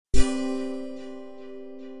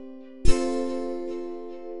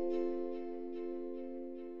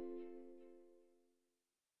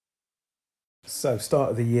So, start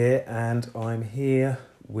of the year, and I'm here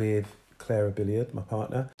with Clara Billiard, my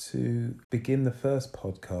partner, to begin the first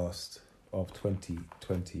podcast of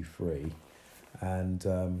 2023. And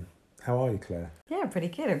how are you, Claire? Yeah, pretty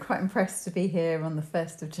good. I'm quite impressed to be here on the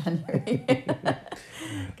 1st of January.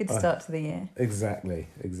 Good start to the year. Exactly.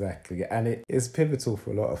 And it is pivotal for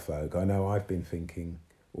a lot of folk. I know I've been thinking,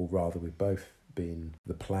 or rather we've both been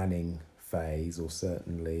the planning phase, or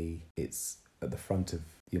certainly it's at the front of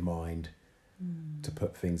your mind to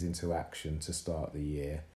put things into action to start the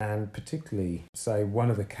year. And particularly, say,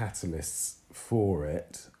 one of the catalysts for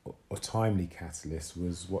it, or timely catalyst,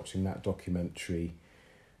 was watching that documentary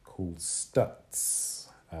called Stutz,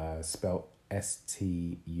 spelt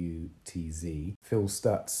Stutz. Phil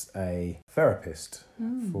Stutz, a therapist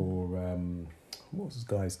for, what was his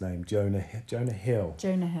guy's name? Jonah Hill.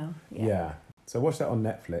 Jonah Hill, Yeah. So I watched that on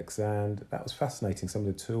Netflix, and that was fascinating, some of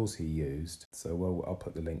the tools he used. So, well, I'll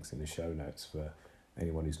put the links in the show notes for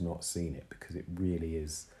anyone who's not seen it, because it really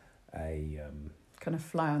is a... kind of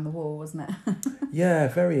fly on the wall, wasn't it? Yeah,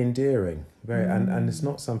 very endearing. And it's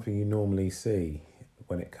not something you normally see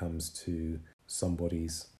when it comes to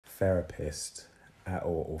somebody's therapist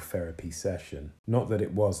or therapy session. Not that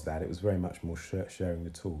it was that, it was very much more sharing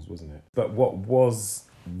the tools, wasn't it? But what was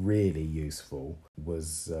really useful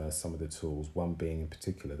was some of the tools, one being in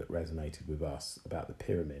particular that resonated with us about the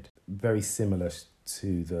pyramid. Very similar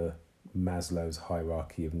to the Maslow's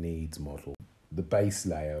hierarchy of needs model. The base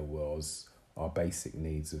layer was our basic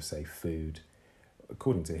needs of, say, food.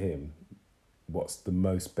 According to him, what's the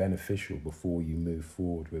most beneficial before you move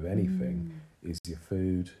forward with anything is your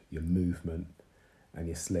food, your movement, and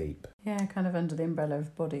your sleep. Yeah, kind of under the umbrella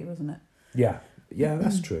of body, wasn't it? Yeah,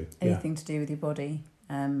 that's true. Anything to do with your body,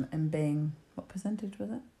 and being, what percentage was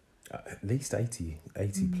it? At least 80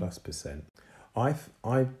 plus percent. I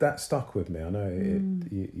that stuck with me. I know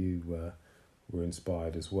you were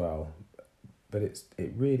inspired as well, but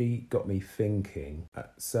it really got me thinking.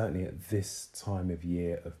 Certainly at this time of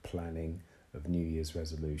year of planning, of New Year's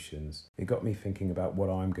resolutions, it got me thinking about what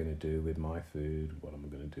I'm going to do with my food, what I'm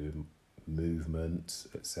going to do with movement,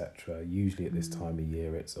 etc. Usually at this time of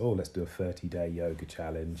year, it's let's do a 30-day yoga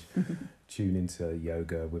challenge, tune into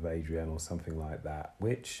yoga with Adrienne or something like that,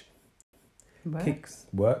 which works,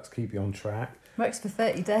 keep you on track. Works for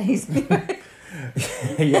 30 days.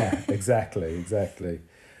 Yeah, exactly.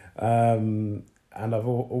 And I've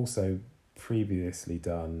also previously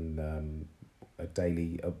done a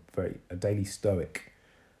daily stoic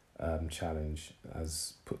challenge,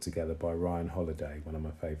 as put together by Ryan Holiday, one of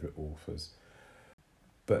my favourite authors.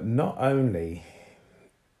 But not only,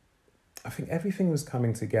 I think everything was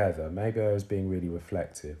coming together. Maybe I was being really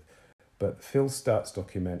reflective, but Phil Stutz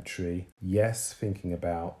documentary, yes, thinking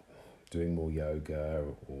about doing more yoga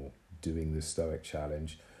or doing the stoic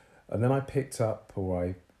challenge. And then I picked up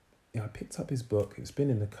his book. It's been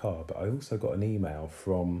in the car, but I also got an email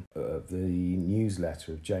from the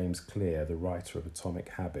newsletter of James Clear, the writer of Atomic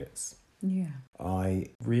Habits. Yeah.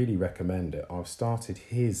 I really recommend it. I've started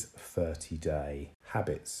his 30-day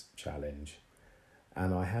habits challenge,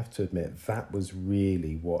 and I have to admit that was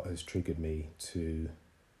really what has triggered me to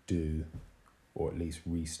do, or at least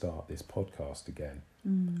restart this podcast again.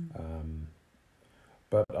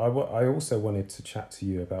 But I also wanted to chat to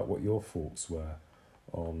you about what your thoughts were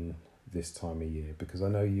on this time of year, because I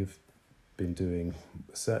know you've been doing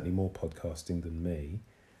certainly more podcasting than me,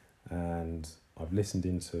 and I've listened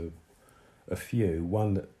into a few.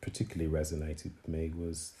 One that particularly resonated with me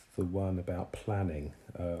was the one about planning.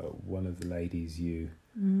 One of the ladies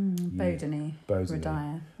Bodini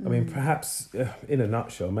Radaya. I mean, perhaps in a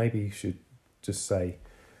nutshell, maybe you should just say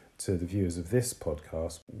to the viewers of this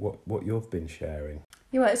podcast what you've been sharing.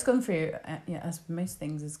 Yeah, well, it's gone through, as most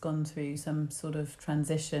things, it's gone through some sort of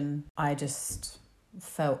transition. I just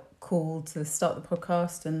felt called to start the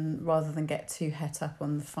podcast, and rather than get too het up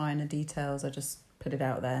on the finer details, I just put it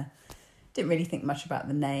out there. Didn't really think much about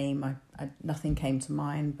the name. I nothing came to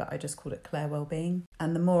mind, but I just called it Claire Wellbeing.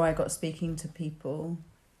 And the more I got speaking to people,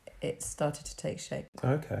 it started to take shape.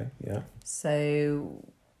 Okay, yeah. So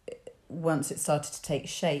once it started to take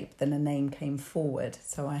shape, then a name came forward.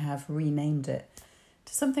 So I have renamed it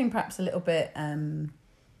to something perhaps a little bit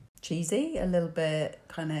cheesy, a little bit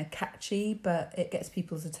kind of catchy, but it gets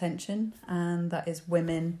people's attention, and that is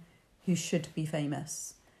Women Who Should Be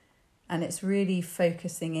Famous. And it's really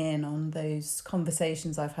focusing in on those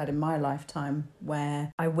conversations I've had in my lifetime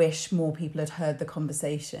where I wish more people had heard the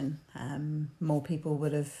conversation. More people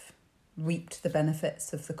would have reaped the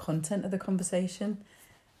benefits of the content of the conversation,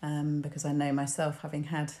 because I know myself, having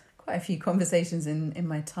had quite a few conversations in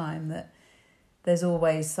my time, that there's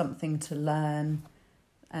always something to learn,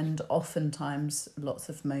 And oftentimes lots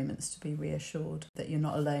of moments to be reassured that you're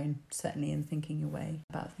not alone, certainly in thinking your way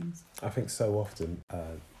about things. I think so often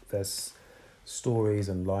there's stories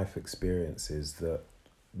and life experiences that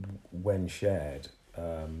when shared,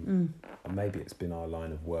 and maybe it's been our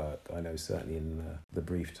line of work. I know certainly in the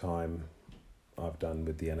brief time I've done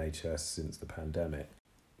with the NHS since the pandemic,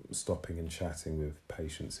 stopping and chatting with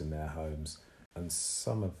patients in their homes, and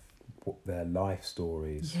some of their life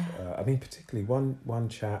stories. Yeah. I mean, particularly one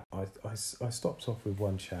chap, I stopped off with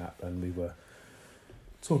one chap and we were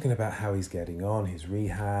talking about how he's getting on, his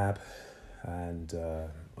rehab, and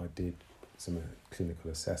I did some clinical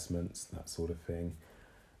assessments, that sort of thing.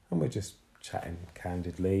 And we're just chatting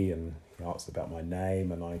candidly, and he asked about my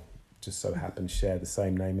name, and I just so happened to share the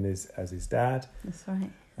same name as his dad. That's right.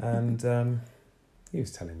 And he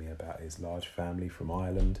was telling me about his large family from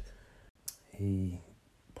Ireland. He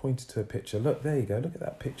pointed to a picture. Look, there you go. Look at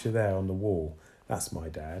that picture there on the wall. That's my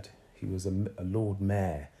dad. He was a Lord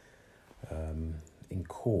Mayor in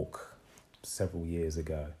Cork several years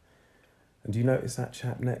ago. And do you notice that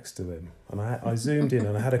chap next to him? And I zoomed in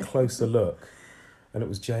and I had a closer look, and it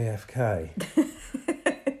was JFK.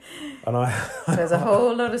 And there's a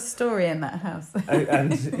whole lot of story in that house.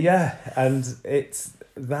 and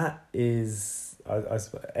that is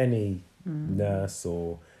any nurse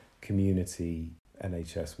or community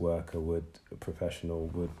NHS worker professional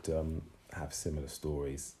would have similar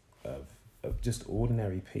stories of just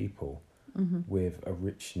ordinary people with a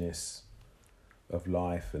richness of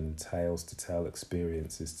life and tales to tell,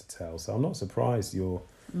 experiences to tell. So I'm not surprised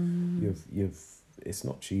it's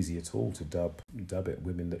not cheesy at all to dub it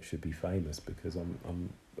women that should be famous, because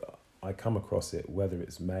I come across it, whether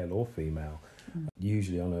it's male or female,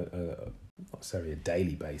 usually on a not necessarily a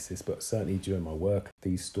daily basis, but certainly during my work,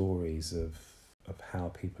 these stories of how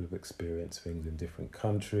people have experienced things in different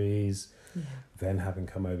countries, then having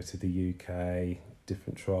come over to the UK,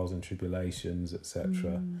 different trials and tribulations,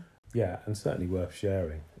 etc. Yeah, and certainly worth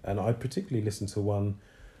sharing. And I particularly listened to one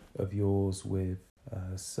of yours with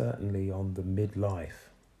certainly on the midlife.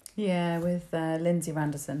 Yeah, with Lindsay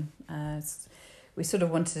Randerson. We sort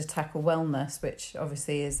of wanted to tackle wellness, which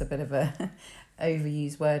obviously is a bit of a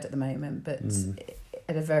overused word at the moment, but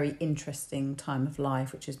at a very interesting time of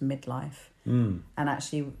life, which is midlife. And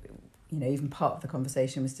actually, even part of the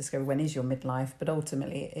conversation was discover when is your midlife, but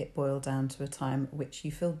ultimately it boiled down to a time at which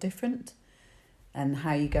you feel different, and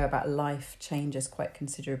how you go about life changes quite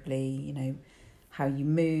considerably. How you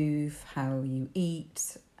move, how you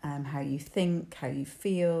eat, how you think, how you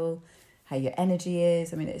feel, how your energy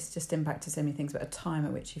is. I mean, it's just impacted so many things, but a time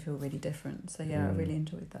at which you feel really different. So yeah, I really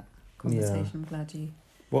enjoyed that conversation. I'm glad you.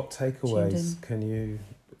 What takeaways can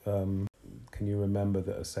you remember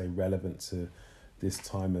that are, say, relevant to this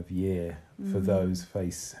time of year for those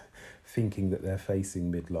thinking that they're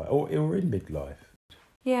facing midlife or in midlife?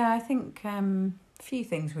 Yeah, I think a few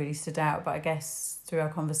things really stood out, but I guess through our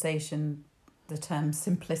conversation, the term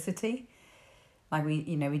simplicity, like we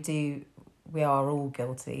are all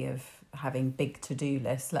guilty of having big to-do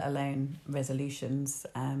lists, let alone resolutions.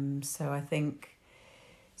 So I think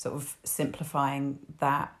sort of simplifying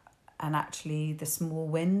that, and actually the small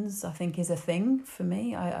wins, I think, is a thing for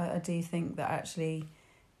me. I do think that actually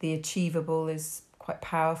the achievable is quite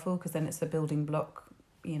powerful, because then it's a building block,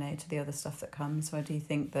 to the other stuff that comes. So I do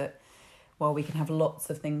think that while we can have lots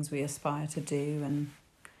of things we aspire to do and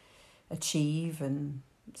achieve and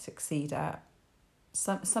succeed at,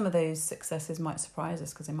 some of those successes might surprise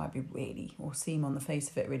us, because they might be really, or seem on the face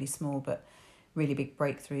of it really small, but really big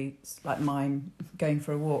breakthroughs, like mine going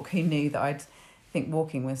for a walk. Who knew that I'd think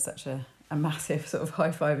walking was such a massive sort of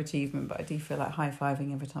high five achievement, but I do feel like high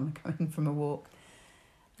fiving every time I come in from a walk.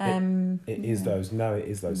 It is those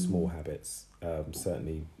small habits.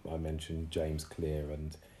 Certainly I mentioned James Clear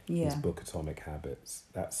and his book Atomic Habits.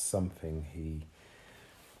 That's something he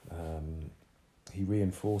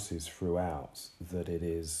reinforces throughout, that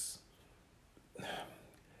it's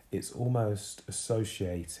almost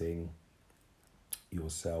associating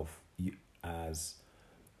yourself as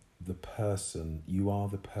the person. You are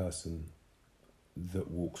the person that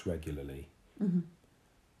walks regularly,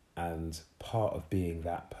 and part of being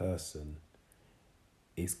that person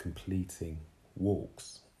is completing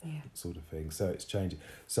walks, sort of thing. So it's changing.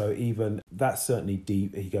 So even that's certainly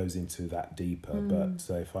deep. He goes into that deeper. But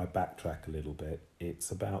so if I backtrack a little bit,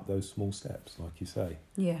 it's about those small steps, like you say.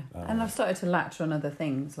 Yeah, and I've started to latch on other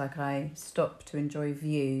things. Like I stop to enjoy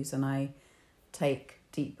views, and I take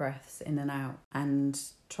deep breaths in and out, and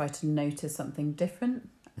try to notice something different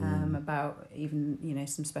about even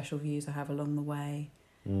some special views I have along the way.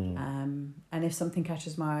 And if something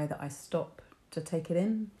catches my eye, that I stop to take it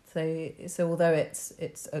in. So although it's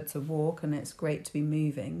a walk and it's great to be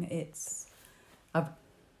moving, I've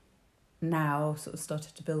now sort of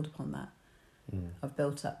started to build upon that. I've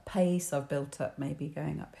built up pace. I've built up maybe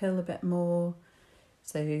going uphill a bit more.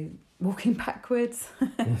 So walking backwards,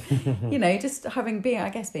 just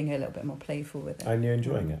being a little bit more playful with it. And you're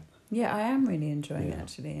enjoying it? Yeah, I am really enjoying it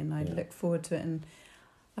actually, and I look forward to it. And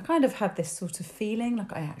I kind of had this sort of feeling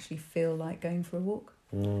like I actually feel like going for a walk,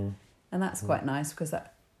 and that's quite nice because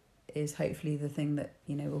that is hopefully the thing that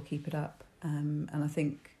will keep it up. And I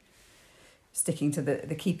think sticking to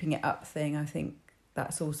the keeping it up thing, I think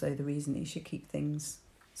that's also the reason that you should keep things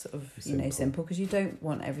sort of simple, because you don't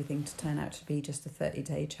want everything to turn out to be just a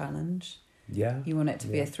 30-day challenge. Yeah, you want it to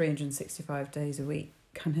be a 365 days a week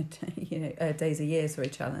kind of days a year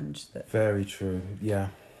challenge. That very true. Yeah,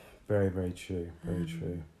 very, very true. Very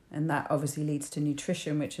true. And that obviously leads to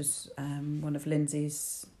nutrition, which is one of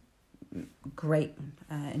Lindsay's great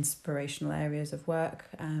inspirational areas of work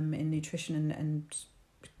in nutrition, and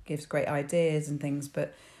gives great ideas and things.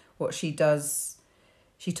 But what she does,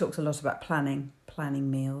 she talks a lot about planning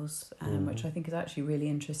meals, which I think is actually really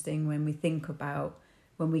interesting when we think about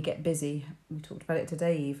when we get busy. We talked about it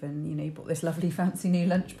today even, you bought this lovely fancy new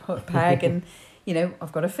lunch bag and,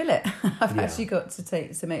 I've got to fill it. I've actually got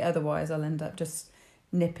to make, otherwise I'll end up just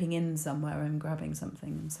nipping in somewhere and grabbing something.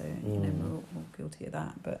 And so, we're all guilty of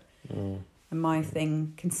that. But and my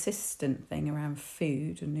consistent thing around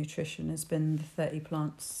food and nutrition has been the 30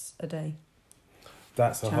 plants a day.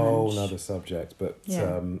 That's a whole nother subject, but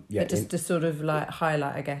but just to sort of like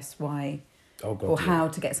highlight, I guess, why how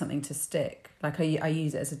to get something to stick. Like I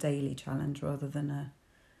use it as a daily challenge rather than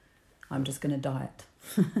I'm just going to diet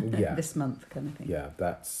this month kind of thing. Yeah,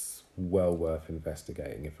 that's well worth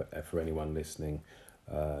investigating if for anyone listening.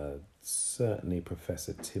 Certainly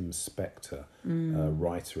Professor Tim Spector,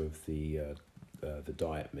 writer of the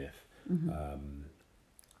Diet Myth.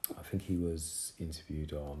 I think he's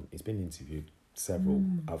been interviewed several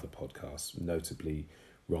other podcasts, notably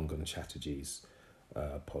Rangan Chatterjee's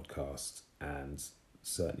podcast, and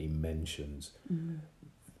certainly mentions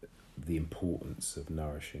the importance of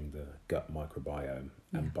nourishing the gut microbiome,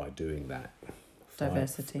 and by doing that,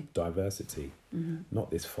 diversity, not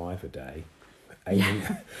this 5 a day.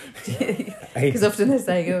 Because often they're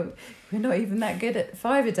saying, we're not even that good at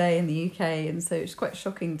 5 a day in the UK, and so it's quite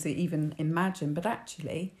shocking to even imagine, but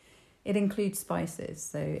actually it includes spices,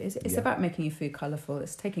 so it's about making your food colourful.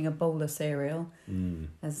 It's taking a bowl of cereal,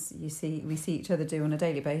 as we see each other do on a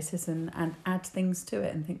daily basis, and add things to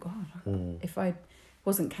it and think, God, if I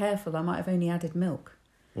wasn't careful I might have only added milk.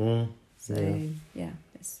 It's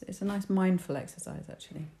a nice mindful exercise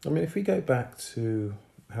actually. I mean, if we go back to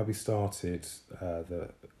how we started,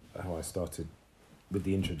 how I started with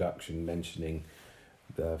the introduction, mentioning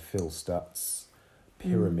the Phil Stutz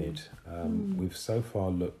pyramid. We've so far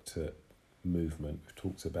looked at movement. We've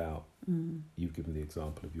talked about, you've given the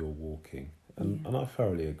example of your walking, and I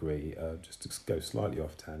thoroughly agree. Just to go slightly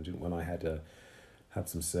off tangent, when I had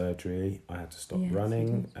some surgery, I had to stop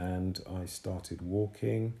running, and I started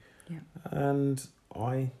walking, and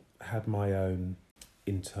I had my own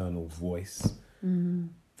internal voice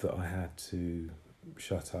that I had to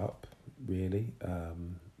shut up, really.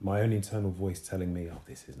 My own internal voice telling me,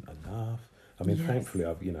 this isn't enough. I mean, thankfully,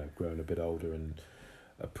 I've grown a bit older and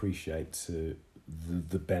appreciate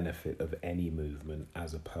the benefit of any movement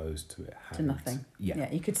as opposed to it having to nothing.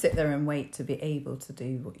 You could sit there and wait to be able to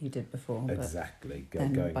do what you did before. Exactly,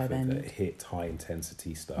 going for the HIIT, high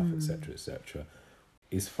intensity stuff, etc.,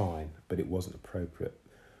 is fine, but it wasn't appropriate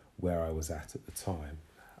where I was at the time,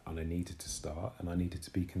 and I needed to start, and I needed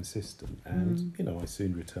to be consistent, and I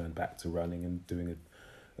soon returned back to running and doing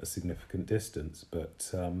a significant distance,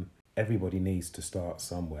 but everybody needs to start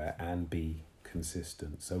somewhere and be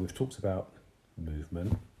consistent. So we've talked about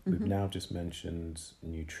movement. We've now just mentioned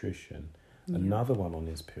nutrition. Another one on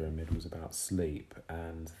his pyramid was about sleep,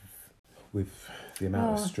 and with the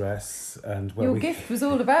amount of stress and your gift was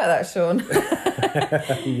all about that, Sean.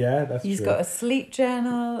 That's He's true. got a sleep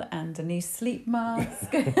journal and a new sleep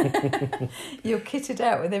mask. You're kitted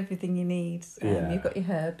out with everything you need. You've got your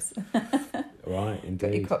herbs. Right, indeed.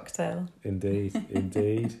 Got your cocktail.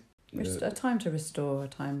 Indeed. A time to restore, a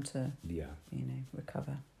time to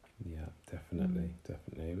recover. Yeah, definitely.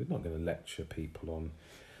 We're not going to lecture people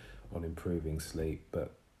on improving sleep,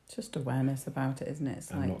 but it's just awareness about it, isn't it?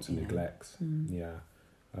 It's and not to neglect.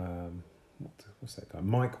 What's that guy?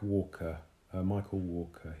 Michael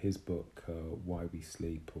Walker. His book, Why We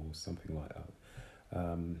Sleep, or something like that.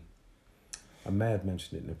 I may have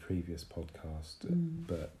mentioned it in a previous podcast,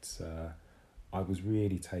 but I was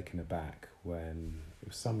really taken aback when, it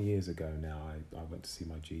was some years ago now, I went to see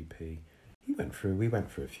my GP. We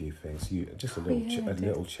went through a few things, just a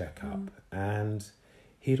little checkup, and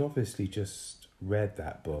he'd obviously just read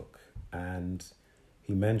that book, and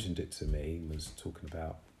he mentioned it to me. He was talking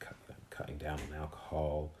about cutting down on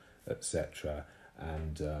alcohol, etc.,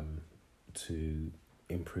 and to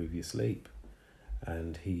improve your sleep.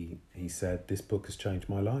 And he said, "This book has changed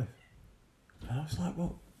my life." And I was like,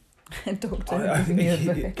 "What?" Doctor,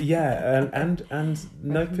 yeah, and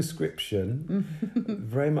no prescription,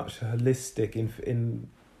 very much holistic in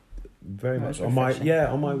very much on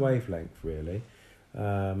my wavelength, really.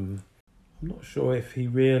 I'm not sure if he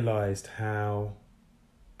realised how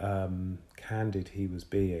candid he was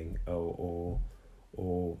being, or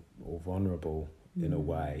vulnerable in a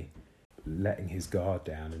way, letting his guard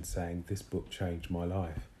down and saying, "This book changed my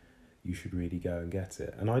life. You should really go and get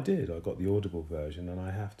it." And I did. I got the Audible version, and I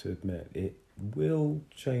have to admit, it will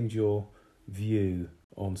change your view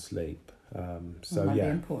on sleep. The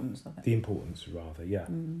importance of it. The importance, rather, yeah.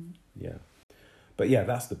 Yeah. But yeah,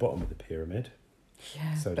 that's the bottom of the pyramid.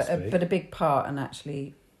 Yeah, so to speak. But a big part, and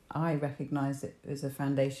actually I recognise it as a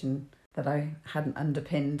foundation that I hadn't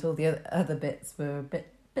underpinned. All the other bits were a bit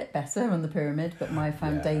better on the pyramid, but my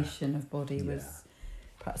foundation of body was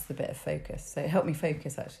perhaps the bit of focus. So it helped me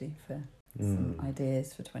focus, actually, for some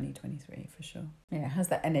ideas for 2023, for sure. Yeah, it has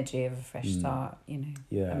that energy of a fresh start, and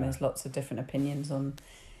there's lots of different opinions on,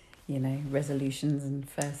 resolutions and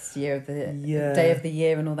first year of the day of the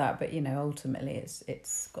year and all that, but ultimately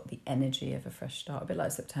it's got the energy of a fresh start, a bit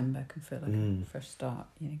like September can feel like a fresh start,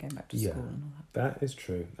 going back to school and all that. That is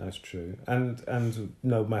true, that's true. And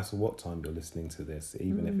no matter what time you're listening to this,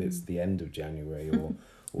 even if it's the end of January or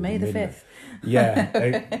May the 5th. Yeah,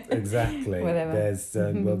 exactly. Whatever. There's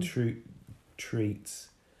treat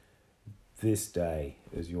this day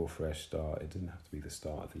as your fresh start. It doesn't have to be the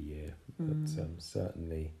start of the year, but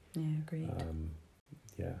certainly. Yeah, agreed.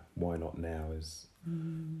 Why not now is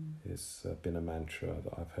been a mantra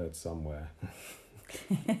that I've heard somewhere.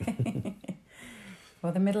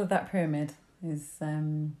 Well, the middle of that pyramid is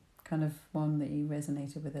kind of one that you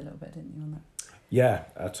resonated with a little bit, didn't you, on that? Yeah,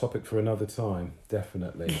 a topic for another time,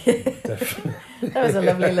 definitely. Definitely. That was a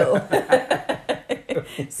lovely little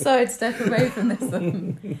sidestep away from this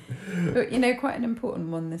one. But, quite an important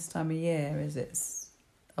one this time of year is its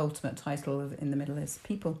ultimate title in the middle is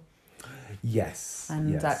People. Yes.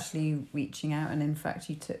 And actually reaching out, and in fact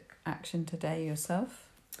you took action today yourself.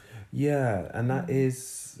 Yeah, and that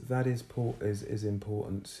is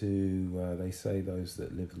important to they say those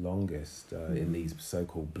that live longest in these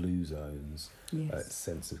so-called blue zones. Yes.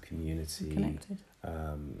 Sense of community. Connected.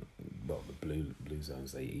 Well, the blue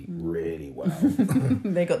zones, they eat really well.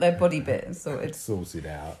 They got their body bit sorted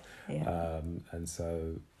out. Yeah. And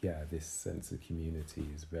so this sense of community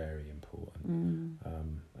is very important.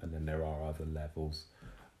 And then there are other levels,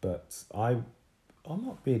 but I'm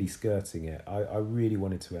not really skirting it. I really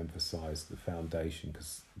wanted to emphasise the foundation,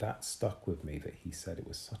 because that stuck with me, that he said it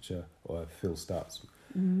was Phil Stutz,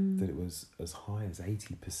 that it was as high as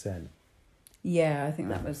 80%. Yeah, I think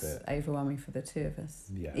that was overwhelming for the two of us.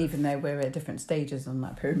 Yeah. Even though we're at different stages on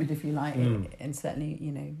that pyramid, if you like, and certainly,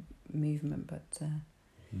 movement, but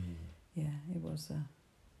it was a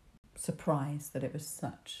surprise that it was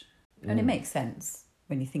such. And it makes sense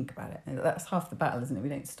when you think about it. That's half the battle, isn't it? We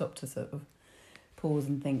don't stop to sort of pause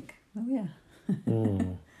and think, oh yeah.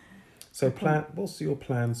 So what's your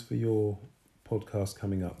plans for your podcast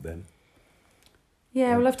coming up then?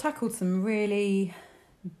 Yeah, well, I've tackled some really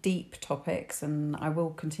deep topics, and I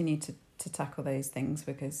will continue to tackle those things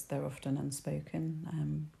because they're often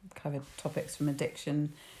unspoken. Covered topics from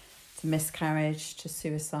addiction to miscarriage to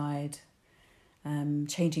suicide,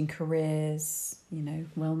 changing careers,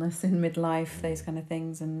 wellness in midlife, those kind of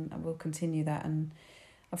things, and I will continue that. And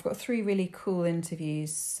I've got 3 really cool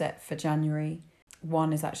interviews set for January.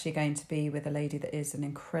 One is actually going to be with a lady that is an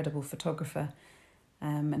incredible photographer,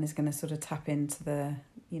 and is going to sort of tap into the,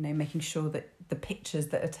 making sure that the pictures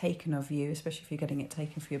that are taken of you, especially if you're getting it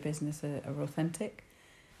taken for your business, are authentic.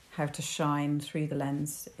 How to shine through the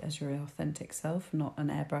lens as your authentic self, not an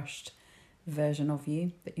airbrushed version of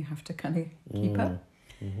you that you have to kind of keep up,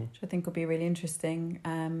 which I think will be really interesting.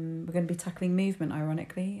 We're going to be tackling movement,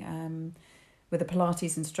 ironically, with a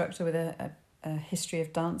Pilates instructor with a history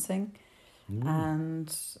of dancing,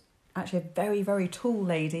 and actually a very, very tall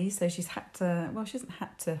lady. So she hasn't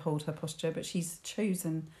had to hold her posture, but she's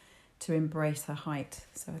chosen to embrace her height.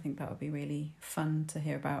 So I think that would be really fun to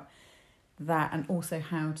hear about that, and also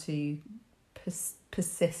how to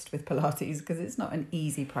persist with Pilates, because it's not an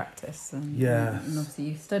easy practice. And obviously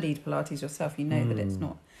you've studied Pilates yourself, that it's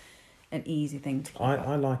not an easy thing to keep I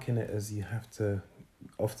up. liken it as you have to.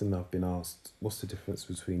 Often I've been asked, what's the difference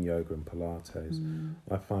between yoga and Pilates?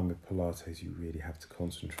 I find with Pilates you really have to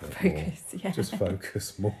concentrate Focus, more. yeah. Just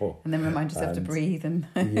focus more. And then remind yourself to breathe and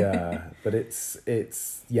yeah, but it's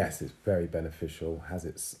yes, it's very beneficial.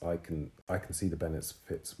 I can see the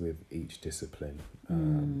benefits with each discipline,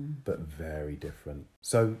 but very different.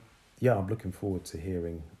 So yeah, I'm looking forward to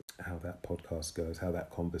hearing how that podcast goes, how that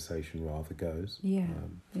conversation rather goes. Yeah,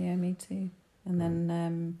 me too. And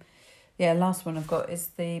then last one I've got is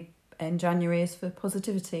in January is for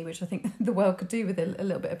positivity, which I think the world could do with a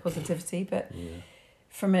little bit of positivity, but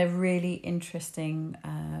from a really interesting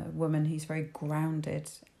woman who's very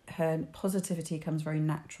grounded. Her positivity comes very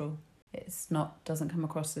natural. Doesn't come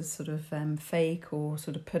across as sort of fake or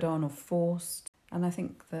sort of put on or forced. And I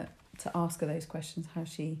think that to ask her those questions, how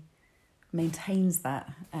she maintains that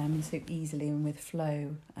so easily and with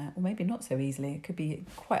flow, or maybe not so easily. It could be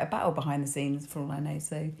quite a battle behind the scenes for all I know.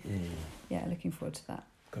 So looking forward to that.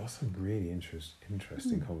 Got some really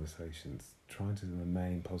interesting conversations. Trying to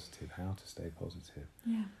remain positive, how to stay positive.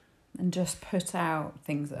 Yeah, and just put out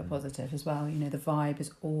things that are positive as well. You know, the vibe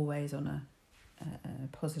is always on a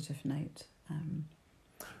positive note.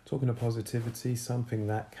 Talking of positivity, something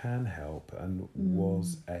that can help and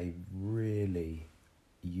was a really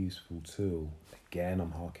useful tool. Again,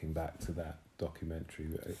 I'm harking back to that documentary.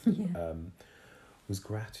 Was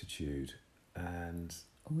gratitude, and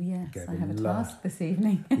oh yes, I have a task this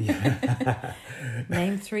evening.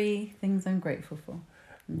 Name 3 things I'm grateful for.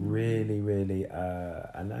 Really,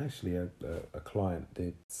 and actually, a client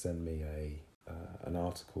did send me an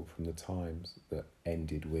article from the Times that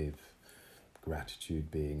ended with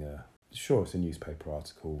gratitude being it's a newspaper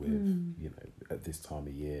article with, at this time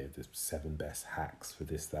of year, the 7 best hacks for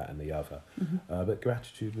this, that and the other. But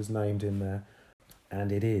gratitude was named in there.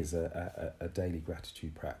 And it is a daily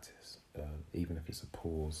gratitude practice, even if it's a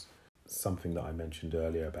pause. Something that I mentioned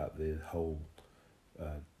earlier about the whole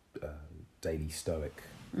daily stoic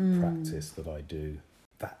practice that I do,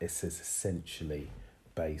 that is essentially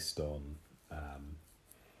based on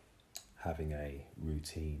having a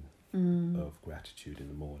routine of gratitude in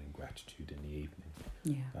the morning, gratitude in the evening,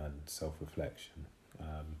 and self-reflection.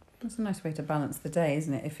 That's a nice way to balance the day,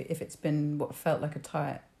 isn't it? If it's been what felt like a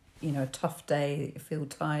tough day, you feel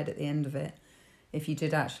tired at the end of it. If you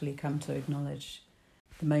did actually come to acknowledge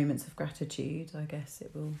the moments of gratitude, I guess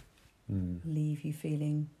it will leave you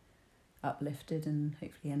feeling uplifted and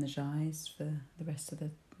hopefully energised for the rest of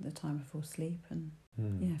the time before sleep, and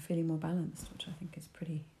feeling more balanced, which I think is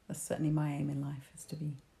that's certainly my aim in life, is to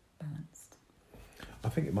be balanced. I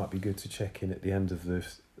think it might be good to check in at the end of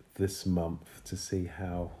this month to see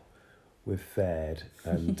how we've fared,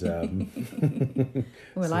 and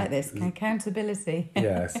like this accountability.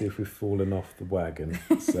 See if we've fallen off the wagon.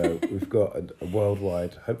 So we've got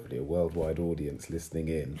hopefully a worldwide audience listening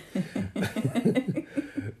in.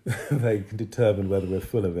 They can determine whether we're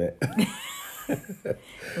full of it.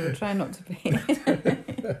 We'll try not to be.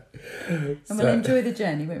 And we'll enjoy the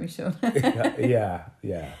journey, won't we, Sean? Yeah.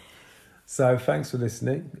 So thanks for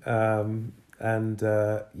listening. I'll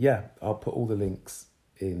put all the links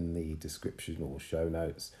in the description or show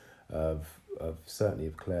notes of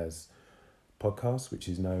Claire's podcast, which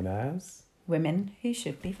is known as Women Who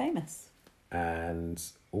Should Be Famous. And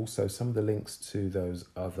also some of the links to those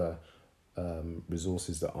other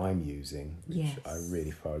resources that I'm using, which I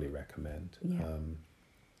really thoroughly recommend.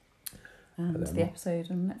 And the episode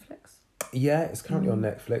on Netflix? Yeah, it's currently on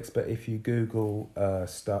Netflix, but if you Google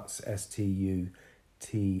Stutz, Stutz,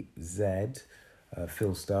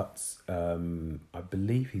 Phil Stutz, I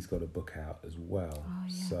believe he's got a book out as well. Oh,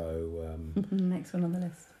 yeah. So next one on the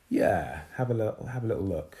list. Yeah, have a little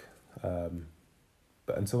look.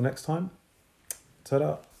 But until next time,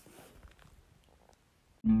 ta-da.